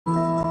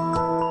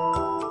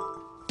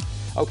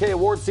Okay,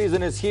 award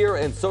season is here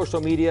and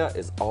social media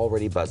is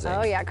already buzzing.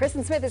 Oh yeah,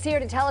 Kristen Smith is here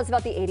to tell us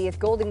about the 80th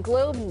Golden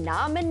Globe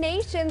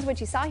nominations, which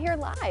you saw here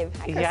live. Hi,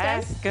 Kristen.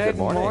 Yes, good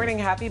morning.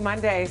 Happy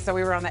Monday. So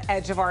we were on the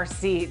edge of our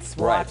seats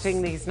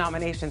watching these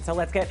nominations. So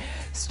let's get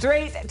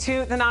straight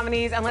to the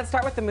nominees. And let's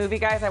start with the movie,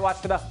 guys. I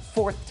watched for the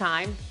 4th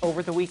time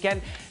over the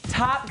weekend.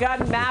 Top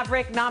Gun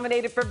Maverick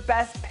nominated for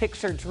Best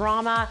Picture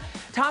Drama.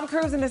 Tom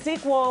Cruise in the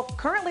sequel,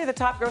 currently the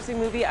top grossing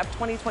movie of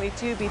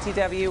 2022,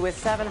 BTW, with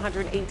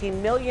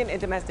 718 million in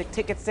domestic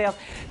ticket sales.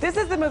 This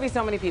is the movie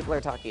so many people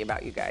are talking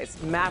about, you guys.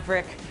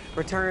 Maverick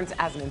returns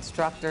as an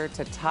instructor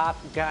to Top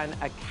Gun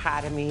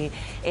Academy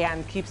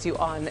and keeps you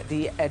on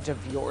the edge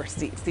of your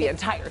seats the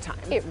entire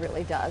time. It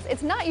really does.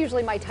 It's not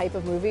usually my type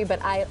of movie,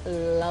 but I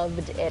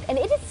loved it. And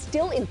it is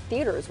still in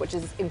theaters, which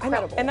is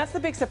incredible. And that's the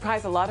big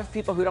surprise. A lot of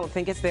people who don't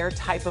think it's their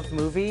type of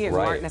movie and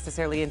who aren't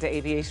necessarily into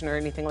aviation or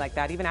anything like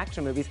that, even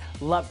action movies,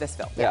 love this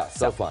film. Yeah,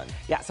 so fun.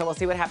 Yeah, so we'll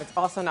see what happens.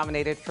 Also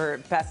nominated for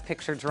Best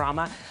Picture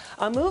Drama.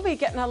 A movie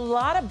getting a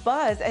lot of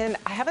buzz, and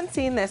I haven't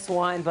seen this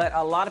one, but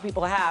a lot of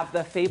people have, The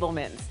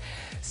Fabelmans.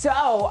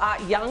 So,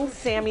 young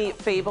Sammy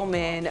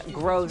Fabelman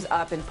grows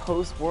up in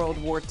post-World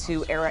War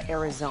II era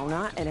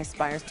Arizona and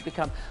aspires to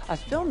become a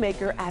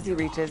filmmaker as he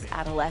reaches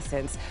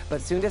adolescence, but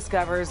soon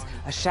discovers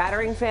a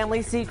shattering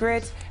family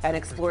secret and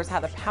explores how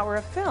the power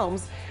of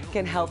films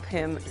can help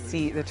him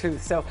see the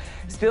truth. So,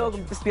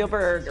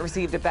 Spielberg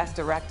received a Best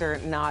Director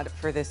nod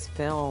for this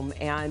film,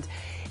 and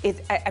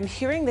I'm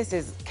hearing this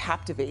is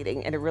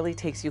captivating, and it really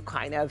takes you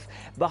kind of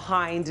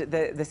behind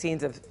the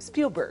scenes of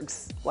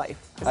Spielberg's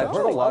life. I've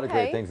heard a lot of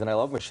great things, and I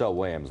love Michelle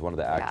Williams, one of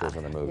the actors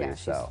in the movie. Yeah,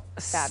 so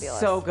fabulous.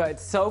 So good,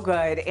 so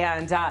good.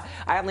 And I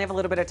only have a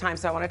little bit of time,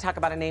 so I want to talk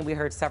about a name we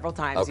heard several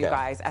times, you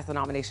guys, as the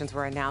nominations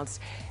were announced.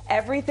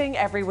 Everything,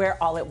 Everywhere,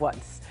 All at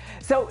Once.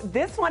 So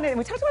this one, and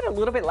we talked about it a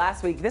little bit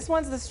last week, this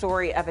one's the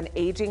story of an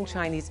aging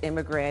Chinese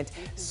immigrant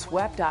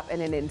swept up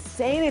in an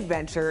insane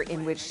adventure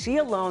in which she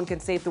alone can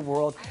save the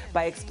world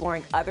by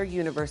exploring other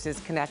universes,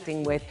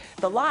 connecting with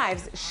the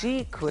lives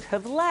she could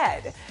have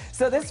led.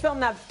 So this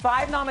film had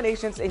 5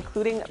 nominations,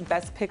 including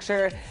Best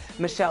Picture.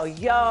 Michelle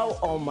Yeoh,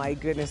 oh my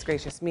goodness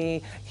gracious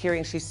me,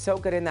 hearing she's so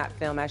good in that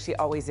film, as she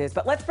always is.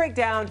 But let's break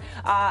down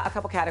a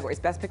couple categories.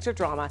 Best Picture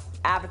Drama,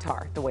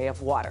 Avatar, The Way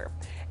of Water.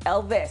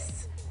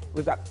 Elvis.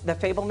 We've got The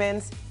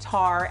Fabelmans,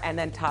 Tar, and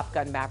then Top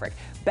Gun Maverick.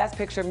 Best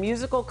Picture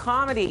Musical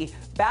Comedy,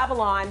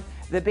 Babylon,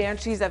 The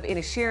Banshees of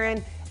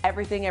Inisherin,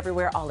 Everything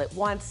Everywhere All at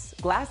Once,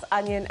 Glass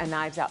Onion, A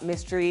Knives Out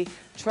Mystery,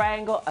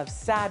 Triangle of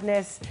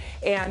Sadness.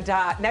 And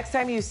next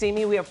time you see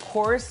me, we of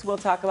course will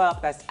talk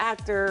about Best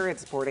Actor and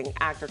Supporting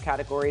Actor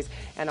categories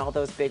and all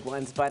those big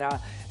ones.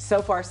 But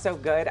so far so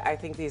good. I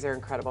think these are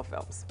incredible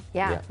films.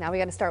 Yeah. Now we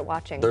got to start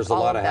watching. There's a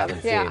lot I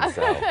haven't seen.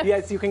 So.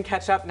 Yes, you can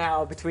catch up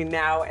now between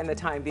now and the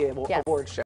time the award show.